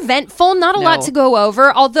super eventful, not a lot No. to go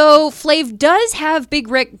over, although Flav does have Big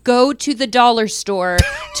Rick go to the dollar store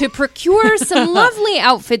to procure some lovely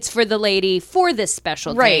outfits for the lady for this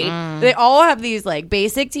special Right. date. They all have these like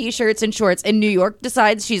basic t-shirts and shorts, and New York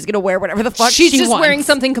decides she's going to wear whatever the fuck She's she just wants. wearing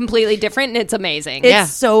something completely different, and it's amazing. It's Yeah.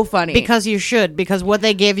 so funny. because you should, because what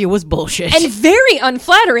they gave you was bullshit. and very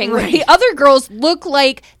unflattering. The other girls look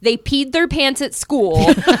like they peed their pants at school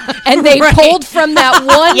and they pulled from that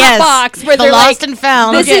one Yes. box where The they're lost like, and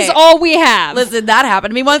found. this Okay. is all we have. Listen, that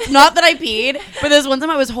happened to me once. Not that I peed, but this one time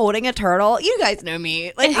I was holding a turtle. You guys know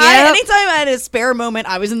me. Like, anytime I had a spare moment,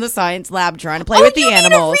 I was in the science lab trying to play with the you mean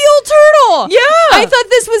animals. a real turtle? Yeah. I thought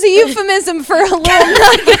this was a euphemism for a little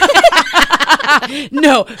nugget.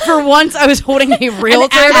 No, for once I was holding a real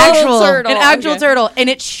turtle. actual turtle. An actual Okay. turtle, and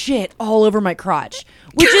it shit all over my crotch.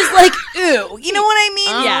 Which is like, ew. You know what I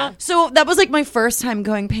mean? Yeah. So that was like my first time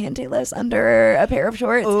going pantyless under a pair of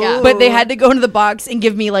shorts. Yeah. But they had to go into the box and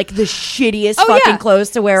give me like the shittiest Oh, fucking yeah. clothes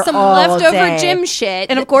to wear Some all leftover day. gym shit.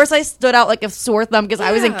 And of course I stood out like a sore thumb because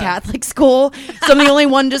I was in Catholic school. So I'm the only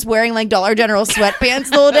one just wearing like Dollar General sweatpants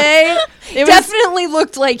the whole day. It was, definitely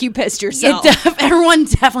looked like you pissed yourself. everyone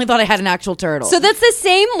definitely thought I had an actual turtle. So that's the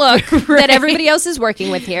same look that everybody else is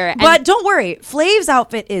working with here. And But don't worry, Flav's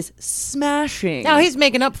outfit is smashing. now he's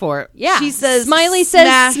making up for it. yeah, she says Smiley says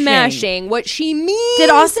smashing. smashing. What she means Did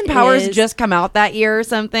Austin Powers is- just come out that year or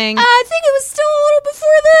something? I think it was still a little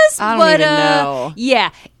before this. I don't but, even know. Yeah,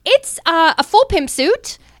 it's a full pimp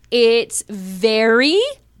suit. It's very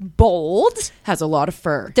bold. Has a lot of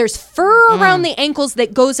fur. There's fur around the ankles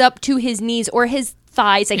that goes up to his knees or his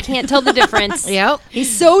thighs. I can't tell the difference. Yep.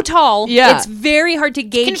 He's so tall. Yeah. It's very hard to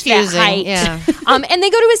gauge that confusing, height. yeah. And they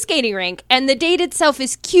go to a skating rink, and the date itself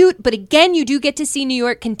is cute, but again, you do get to see New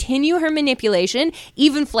York continue her manipulation.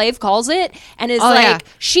 Even Flav calls it and is yeah.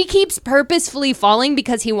 she keeps purposefully falling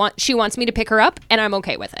because she wants me to pick her up, and I'm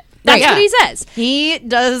okay with it. That's Yeah. what he says. He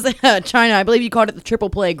does China. I believe you called it the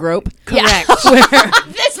triple play grope. Correct. Where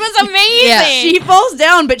This was amazing. she falls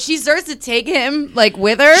down, but she starts to take him like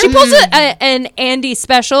with her. She pulls an Andy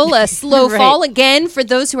special, a slow Right. fall. Again, for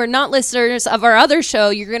those who are not listeners of our other show,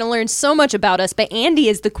 you're going to learn so much about us. But Andy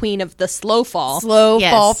is the queen of the slow fall. slow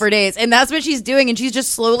Yes. fall for days, and that's what she's doing, and she's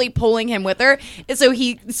just slowly pulling him with her. And so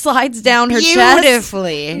he slides down her chest,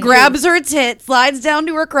 Beautifully. grabs her tit, slides down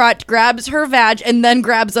to her crotch, grabs her vag, and then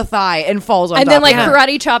grabs a thigh and falls on And top then, like, of her.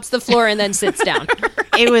 karate chops the floor and then sits down.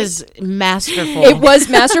 It was masterful. It was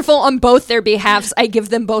masterful on both their behalfs. I give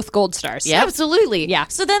them both gold stars. Yep. Absolutely. Yeah.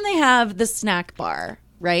 So then they have the snack bar.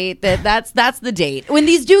 Right, that's the date. When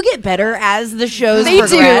these do get better as the shows They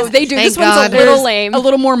progress. do. They do. Thank This one's God. a little There's lame. a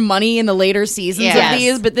little more money in the later seasons Yes. of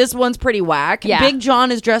these, but this one's pretty whack. Yeah. Big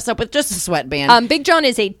John is dressed up with just a sweatband. Big John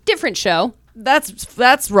is a different show.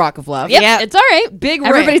 That's Rock of Love. Yep, Yep. it's all right. Big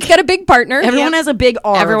Everybody's Rick. got a big partner. Everyone has a big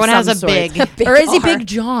R. of Everyone has some a sort. big- or is he R. Big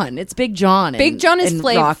John? It's Big John. Big John is in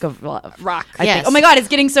Flav- Rock of Love. Rock. I Yes. think. Oh my God, it's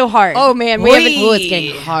getting so hard. Oh, man, we haven't- Oh, it's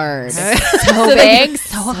getting hard. so big,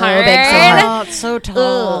 so hard. big, so hard. Oh, it's so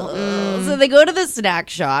tall. So they go to the snack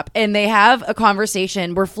shop and they have a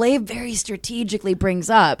conversation where Flav very strategically brings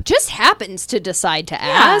up, Just happens to decide to "Yeah,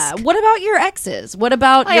 ask. what about your exes? What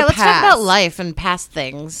about Oh, your yeah, let's past?" talk about life and past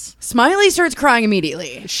things. Smiley starts crying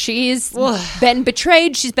immediately. She's been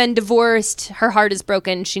betrayed. She's been divorced. Her heart is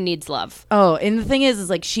broken. She needs love. Oh, and the thing is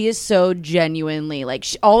like she is so genuinely like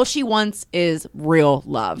all she wants is real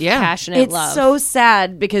love. Yeah. Passionate It's love. so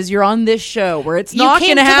sad because you're on this show where it's You not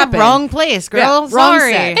came going to happen. the wrong place, girl. Yeah, wrong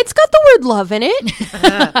Sorry. set. It's got the word love in it.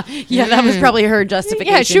 Yeah, that was probably her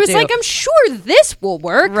justification. Yeah, she was too. like, I'm sure this will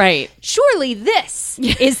work. Right. Surely this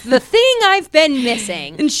is the thing I've been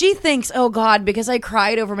missing. And she thinks, oh God, because I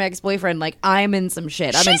cried over my ex-boyfriend, like I'm in some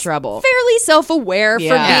shit. I'm in She's trouble. fairly self-aware Yeah.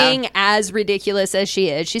 for being as ridiculous as she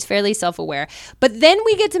is. She's fairly self-aware. But then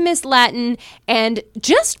we get to Miss Latin, and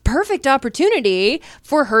just perfect opportunity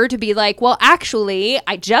for her to be like, well, actually,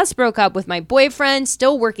 I just broke up with my boyfriend,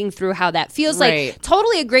 still working through how that feels. Right. Like,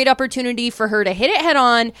 totally a great opportunity for her to hit it head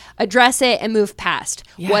on, address it, and move past.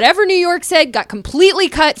 Whatever New York said got completely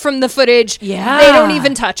cut from the footage. Yeah. They don't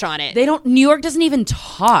even touch on it. New York doesn't even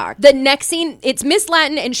talk. The next scene, it's Miss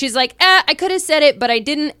Latin, and she's like, I could have said it, but I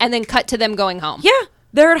didn't, and then cut to them going home. Yeah.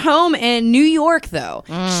 They're at home in New York, though.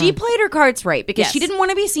 She played her cards right because Yes. she didn't want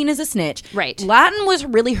to be seen as a snitch. Right. Latin was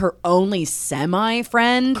really her only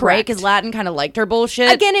semi-friend, right? Correct. Because Latin kind of liked her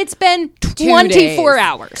bullshit. Again, it's been 2 24 days.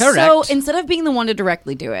 hours. So instead of being the one to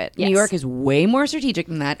directly do it, Yes. New York is way more strategic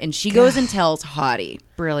than that, and she goes and tells Hottie.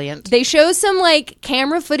 Brilliant. They show some like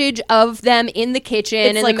camera footage of them in the kitchen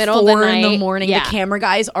It's in like the middle 4 of the night. in the morning. Yeah. The camera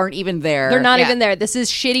guys aren't even there. They're not Yeah. even there. This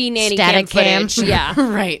is shitty nanny Static cam cam. footage. Yeah.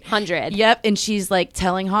 right. 100. Yep. And she's like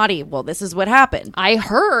telling Hottie, well, this is what happened. I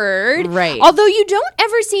heard. Right. Although you don't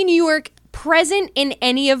ever see New York present in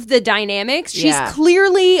any of the dynamics, she's Yeah.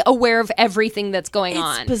 clearly aware of everything that's going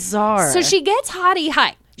on. It's bizarre. So she gets Hottie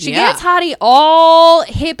hype. She Yeah. gets Hottie all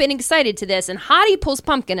hip and excited to this, and Hottie pulls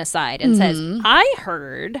Pumpkin aside and says, I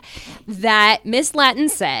heard that Miss Latin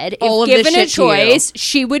said All if of this given a shit to you." choice,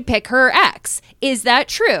 she would pick her ex. Is that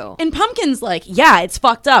true? And Pumpkin's like, yeah, it's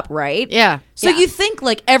fucked up, right? Yeah. So Yeah. you think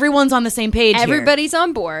like everyone's on the same page here. Everybody's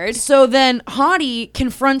on board. So then Hottie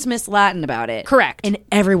confronts Miss Latin about it. Correct. And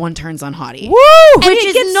everyone turns on Hottie. Woo! Which it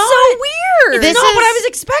is gets not so weird. It's This not what I is- was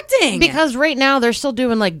expecting. Because right now they're still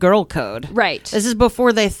doing like girl code. Right. This is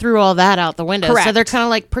before they threw all that out the window. Correct. So they're kind of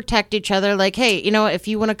like protect each other. Like, hey, you know what? If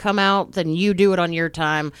you want to come out, then you do it on your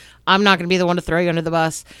time. I'm not going to be the one to throw you under the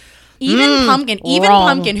bus. Even wrong.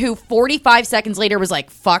 Pumpkin, who 45 seconds later was like,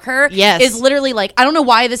 fuck her, Yes. is literally like, I don't know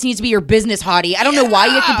why this needs to be your business, Hottie. I don't know why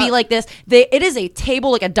you have to be like this. It is a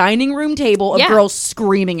table, like a dining room table of Yeah. girls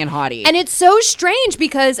screaming at Hottie. And it's so strange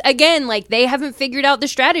because, again, like they haven't figured out the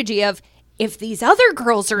strategy of if these other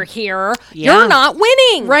girls are here, Yeah. you're not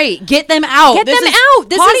winning. right, get them out. Get This them is- out.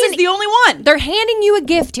 This Hottie's isn't- the only one. They're handing you a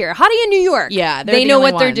gift here. Hottie in New York. Yeah, they're they the know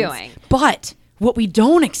only what they're ones. doing. But what we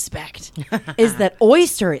don't expect is that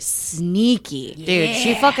Oyster is sneaky. Dude,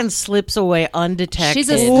 she fucking slips away undetected. She's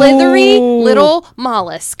a slithery little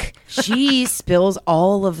mollusk. She spills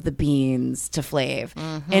all of the beans to Flav,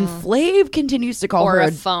 and Flav continues to call Or her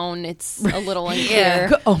a phone. It's a little unclear.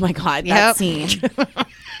 Oh my god, that Yep. scene.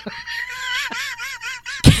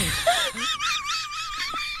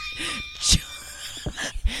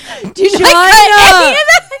 I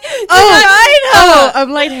I'm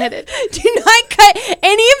lightheaded. Do not cut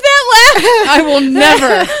any of that laugh. I will never.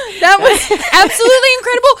 That was absolutely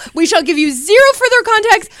incredible. We shall give you zero further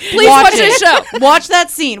context. Please watch this show. Watch that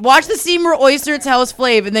scene. Watch the scene where Oyster tells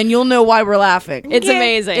Flav, and then you'll know why we're laughing. It's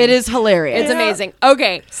amazing. It is hilarious. It's amazing.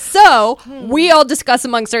 Okay, so we all discuss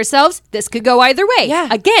amongst ourselves. This could go either way. Yeah.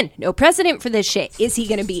 Again, no precedent for this shit. Is he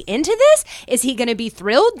going to be into this? Is he going to be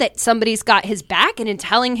thrilled that somebody's got his back and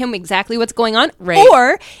telling him exactly what's going on? Right.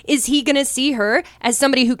 Or is he going to see her as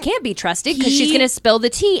somebody who can't be trusted because she's going to spill the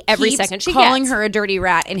tea every Keeps second she calling gets? her a dirty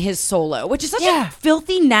rat in his solo, which is such a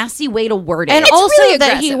filthy, nasty way to word it. And It's also really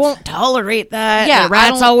that he aggressive. won't tolerate that. Yeah, A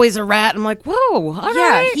rat's I don't- always a rat. I'm like, whoa, all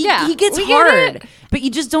right. he gets we get hard, it. but you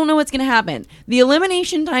just don't know what's going to happen. The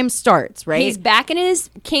elimination time starts, right? He's back in his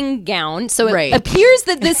king gown, so it Right. appears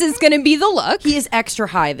that this is going to be the look. He is extra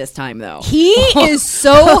high this time, though. He is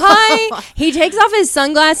so high. He takes off his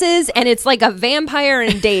sunglasses, and it's like a vampire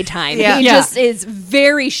in daytime. Yeah. He Yeah. just is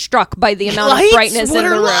very struck by the amount Lights? of brightness What in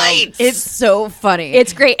the are room. lights? It's so funny.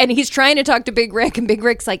 It's great, and he's trying to talk to Big Rick, and Big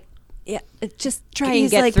Rick's like, "Yeah, just try and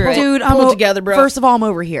He's get like, through it." dude, Pull it together, bro. First of all, I'm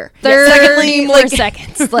over here. 30 more like-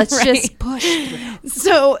 seconds. Let's Right. just push.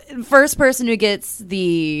 So, first person who gets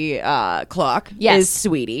the clock Yes. is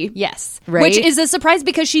Sweetie. Yes. Right? Which is a surprise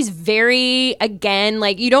because she's very, again,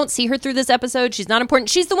 like, you don't see her through this episode. She's not important.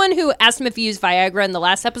 She's the one who asked him if he used Viagra in the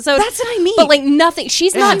last episode. That's what I mean. But, like, nothing.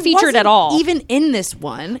 She's not She featured wasn't at all. even in this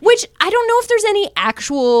one. Which I don't know if there's any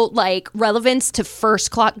actual, like, relevance to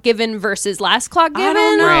first clock given versus last clock given. I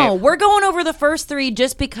don't know. Right. We're going over the first three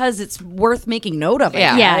just because it's worth making note of it.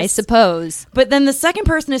 Yeah. Yeah, I suppose. But then the second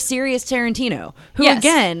person is Sirius Tarantino, who Yes.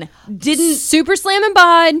 again didn't. Super slam and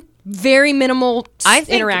bod, very minimal I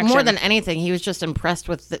think interaction. more than anything, he was just impressed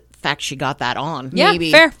with the fact she got that on. yeah,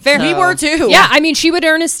 maybe. fair. We were too. Yeah, I mean, she would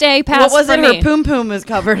earn a stay pass What was for it? me. Her poom poom is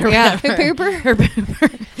covered. Or Yeah. whatever. Her pooper? Her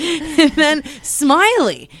pooper. And then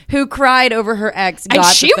Smiley, who cried over her ex, And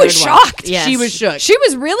got she the was third one. shocked. Yes. She was shook. She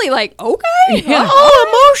was really like, okay. Yeah.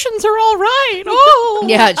 Oh, emotions are all right. Oh.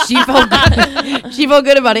 Yeah, she felt good. She felt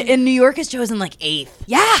good about it. And New York is chosen like 8th.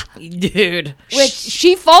 Yeah. Dude. Which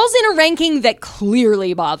she falls in a ranking that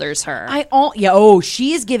clearly bothers her.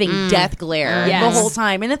 She is giving death glare Yes. the whole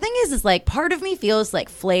time. And the thing is like part of me feels like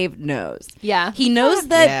Flav knows. Yeah. He knows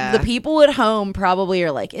that Yeah. the people at home probably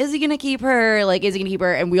are like, is he gonna keep her? Like, is he gonna keep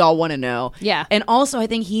her? And we all want to know. Yeah. And also I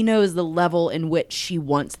think he knows the level in which she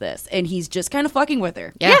wants this. And he's just kind of fucking with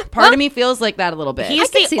her. Yeah. Part of me feels like that a little bit. He's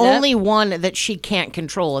can see the that. only one that she can't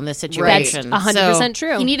control in this That's situation. 100% So-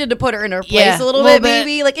 true. He needed to put her in her place Yeah, a little little bit, bit.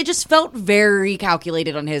 maybe. Like, it just felt very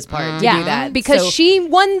calculated on his part to do that. because So- she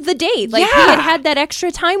won the date. Like, he Yeah. had that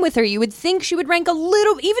extra time with her. You would think she would rank a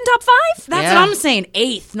little, even top 5. That's Yeah. what I'm saying.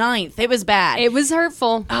 8th, 9th. It was bad. It was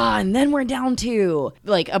hurtful. And then we're down to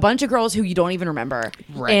like a bunch of girls who you don't even remember.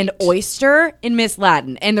 Right. And Oyster and Miss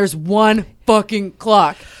Latin. And there's one fucking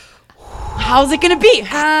clock. How's it gonna be?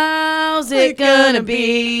 How's it gonna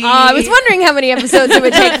be? I was wondering how many episodes it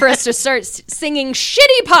would take for us to start singing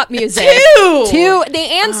shitty pop music. 2. 2. The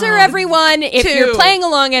answer, everyone, if 2. you're playing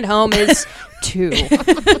along at home, is 2.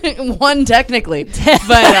 1 technically.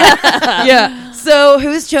 But yeah. So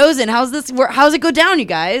who's chosen? How's it go down, you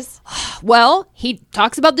guys? Well, he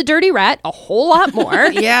talks about the dirty rat a whole lot more.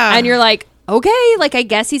 Yeah. And you're like, okay, like, I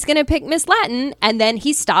guess he's going to pick Miss Latin. And then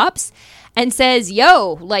he stops and says,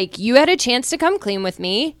 yo, like, you had a chance to come clean with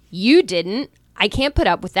me. You didn't. I can't put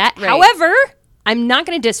up with that. Right. However, I'm not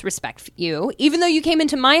going to disrespect you, even though you came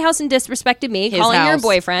into my house and disrespected me, calling your house.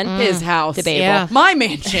 boyfriend. His house. Debatable. Yeah. My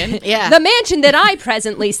mansion. Yeah. The mansion that I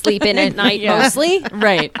presently sleep in at night, mostly.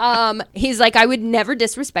 Right. He's like, I would never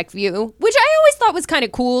disrespect you, which I always thought was kind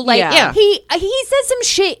of cool. Like, Yeah. he says some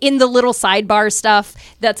shit in the little sidebar stuff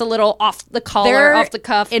that's a little off the collar, off the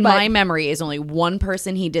cuff. In but my memory, is only one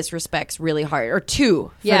person he disrespects really hard, or 2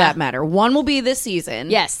 for Yeah. that matter. 1 will be this season.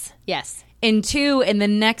 yes. And 2, in the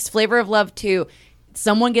next Flavor of Love 2,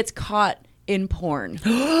 someone gets caught in porn,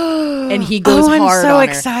 and he goes I'm hard so on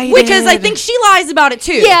her. excited. Because I think she lies about it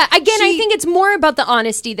too. Yeah, again, I She- think it's more about the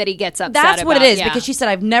honesty that he gets upset that's what it about, is. yeah. Because she said,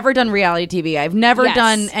 "I've never done reality TV. I've never Yes.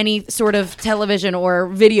 done any sort of television or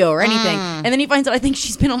video or anything." And then he finds out, I think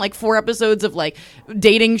she's been on like 4 episodes of like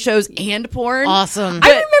dating shows and porn. Awesome. I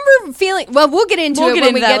remember feeling, well, we'll get into We'll it get when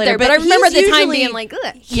into we that get later, there, but but I remember at he's the time usually- being like,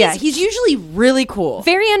 ugh. He's usually really cool.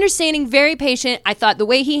 Very understanding, very patient. I thought the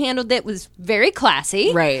way he handled it was very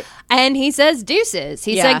classy. Right. And he says deuces.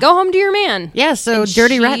 He Yeah. said, go home to your man. Yeah, so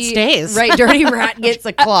Dirty Rat stays. Right, Dirty Rat gets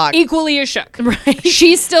a clock. Equally as shook. Right.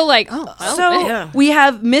 She's still like, oh, well, So we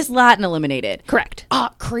have Miss Latin eliminated. correct.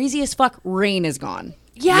 Crazy as fuck, Rain is gone.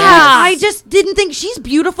 Yeah. I just didn't think she's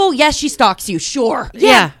beautiful. Yes, she stalks you, sure.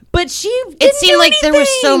 Yeah. but she It didn't seemed do like there was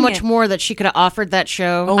so anything. much more that she could have offered that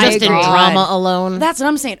show Oh just my in God. drama alone. That's what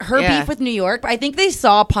I'm saying. Her Yeah. beef with New York. I think they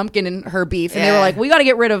saw Pumpkin and her beef, and they were Yeah. like, "We got to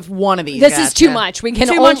get rid of one of these." This is too much. We can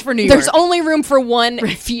Too much for New There's York. only room for one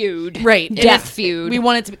feud. Right, And Death it- feud. We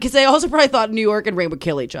wanted to because they also probably thought New York and Rain would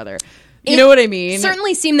kill each other. You know what I mean?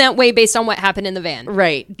 Certainly seemed that way based on what happened in the van.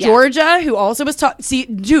 Right. Yeah. Georgia, who also was See,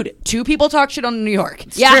 dude, two people talk shit on New York.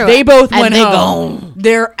 Yeah. true. They both And went they home.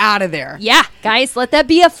 They're out of there. Yeah, guys, let that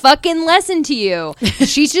be a fucking lesson to you.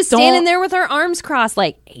 She's just standing there with her arms crossed,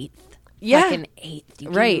 like 8th. Yeah. Fucking 8th. You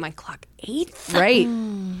gave Right. me my clock 8th. Right.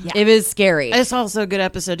 It was scary. It's also a good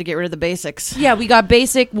episode to get rid of the basics. Yeah, we got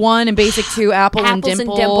basic 1 and basic 2, Apple and Apples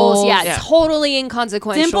Dimples. and dimples. Yeah, totally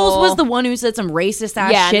inconsequential. Dimples was the one who said some racist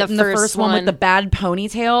ass Yeah, shit in the first one with one. the bad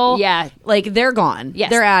ponytail. Yeah. Like, they're gone. Yes.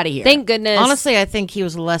 They're out of here. Thank goodness. Honestly, I think he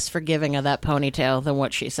was less forgiving of that ponytail than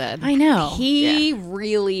what she said. I know. He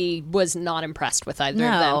really was not impressed with either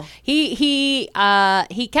of No. them. He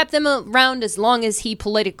kept them around as long as he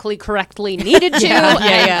politically correctly needed to,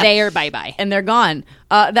 and they are bye-bye. And they're gone.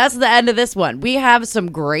 That's the end of this one. We have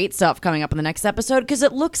some great stuff coming up in the next episode because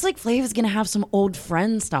it looks like Flav is going to have some old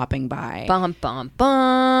friends stopping by. Bum, bum,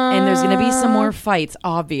 bum. And there's going to be some more fights,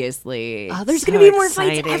 obviously. Oh, there's So going to be more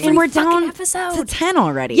fights exciting. every and we're fucking down episode. to 10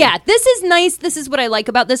 already. Yeah, this is nice. This is what I like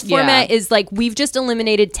about this format Yeah. is like we've just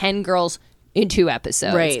eliminated 10 girls in 2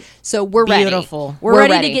 episodes. Right. So we're Beautiful. ready. We're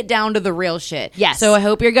ready to get down to the real shit. Yes. So I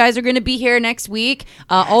hope you guys are going to be here next week.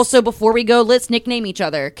 Also, before we go, let's nickname each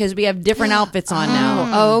other because we have different outfits on now.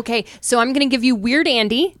 Oh, okay. So I'm going to give you Weird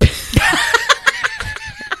Andy.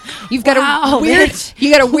 You've got a weird,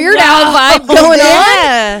 you got a Weird Al vibe going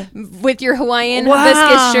on with your Hawaiian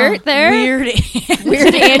hibiscus shirt there.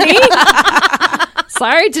 Weird Andy.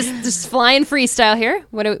 Sorry, just flying freestyle here.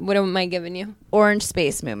 What am I giving you? Orange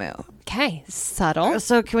Space Moo. Okay, subtle.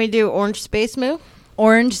 So can we do Orange Space Moo?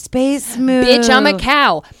 Orange Space Moo. Bitch, I'm a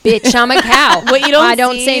cow. Bitch, I'm a cow. What you don't I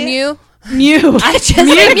don't see- say mew. Mew. I just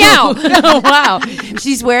say meow. Oh, wow.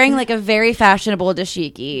 She's wearing like a very fashionable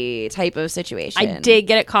dashiki type of situation. I did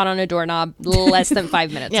get it caught on a doorknob less than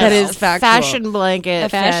 5 minutes That ago. is factual. Fashion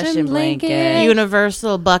blanket. Fashion blanket.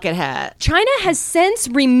 Universal bucket hat. China has since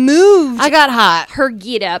removed I got hot. her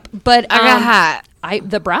get up, but I got hot.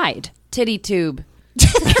 the bride. Titty tube.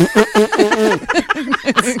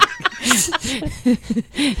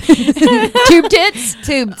 Tube tits.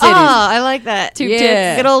 Tube titties. Oh, I like that. Tube Yeah.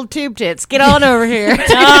 tits. Good old tube tits. Get on over here.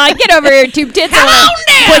 Get over here, tube tits.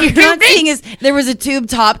 What you're not seeing is there was a tube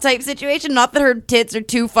top type situation, not that her tits are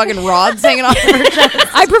 2 fucking rods hanging off of her chest.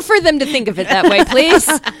 I prefer them to think of it that way, please.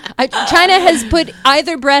 China has put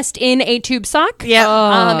either breast in a tube sock.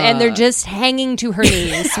 Yeah. And they're just hanging to her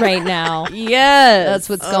knees right now. Yes. That's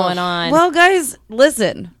what's going on. Well, guys,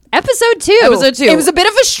 listen. Episode 2. Episode 2. It was a bit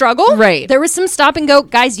of a struggle. Right. There was some stop and go.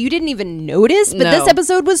 Guys, you didn't even notice, but No. this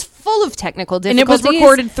episode was full of technical And it difficulties. was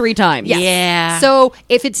recorded 3 times. Yes. Yeah. So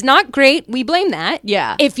if it's not great, we blame that.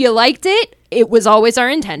 Yeah. If you liked it, it was always our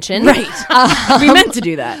intention. Right. We meant to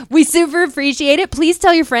do that. We super appreciate it. Please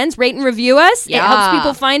tell your friends, rate and review us. It Yeah. helps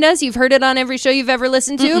people find us. You've heard it on every show you've ever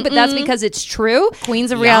listened to, but that's because it's true.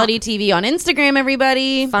 Queens of Reality TV on Instagram,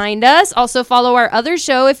 everybody. Find us. Also follow our other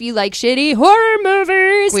show if you like shitty horror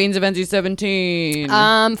movies. Queens of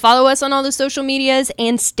NC-17. Follow us on all the social medias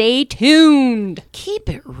and stay tuned. Keep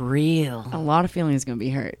it real. A lot of feelings going to be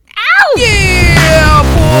hurt.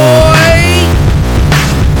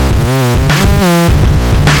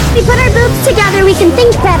 We put our boobs together, we can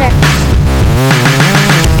think better.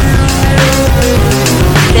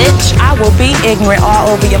 Bitch, I will be ignorant all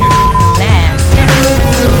over your ass.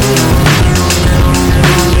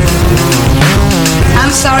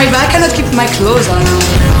 I'm sorry, but I cannot keep my clothes on.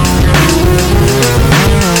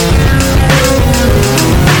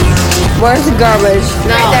 Where's the garbage?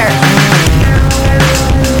 Right there.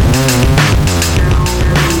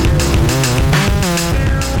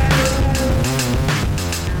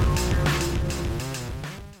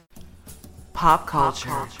 Pop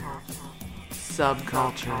culture,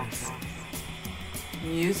 subcultures,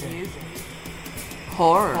 music,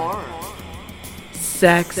 horror,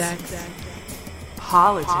 sex,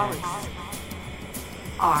 politics,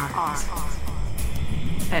 art,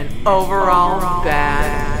 and overall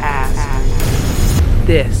bad ass.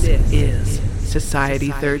 This is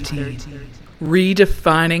Society 13,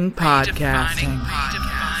 redefining podcasting.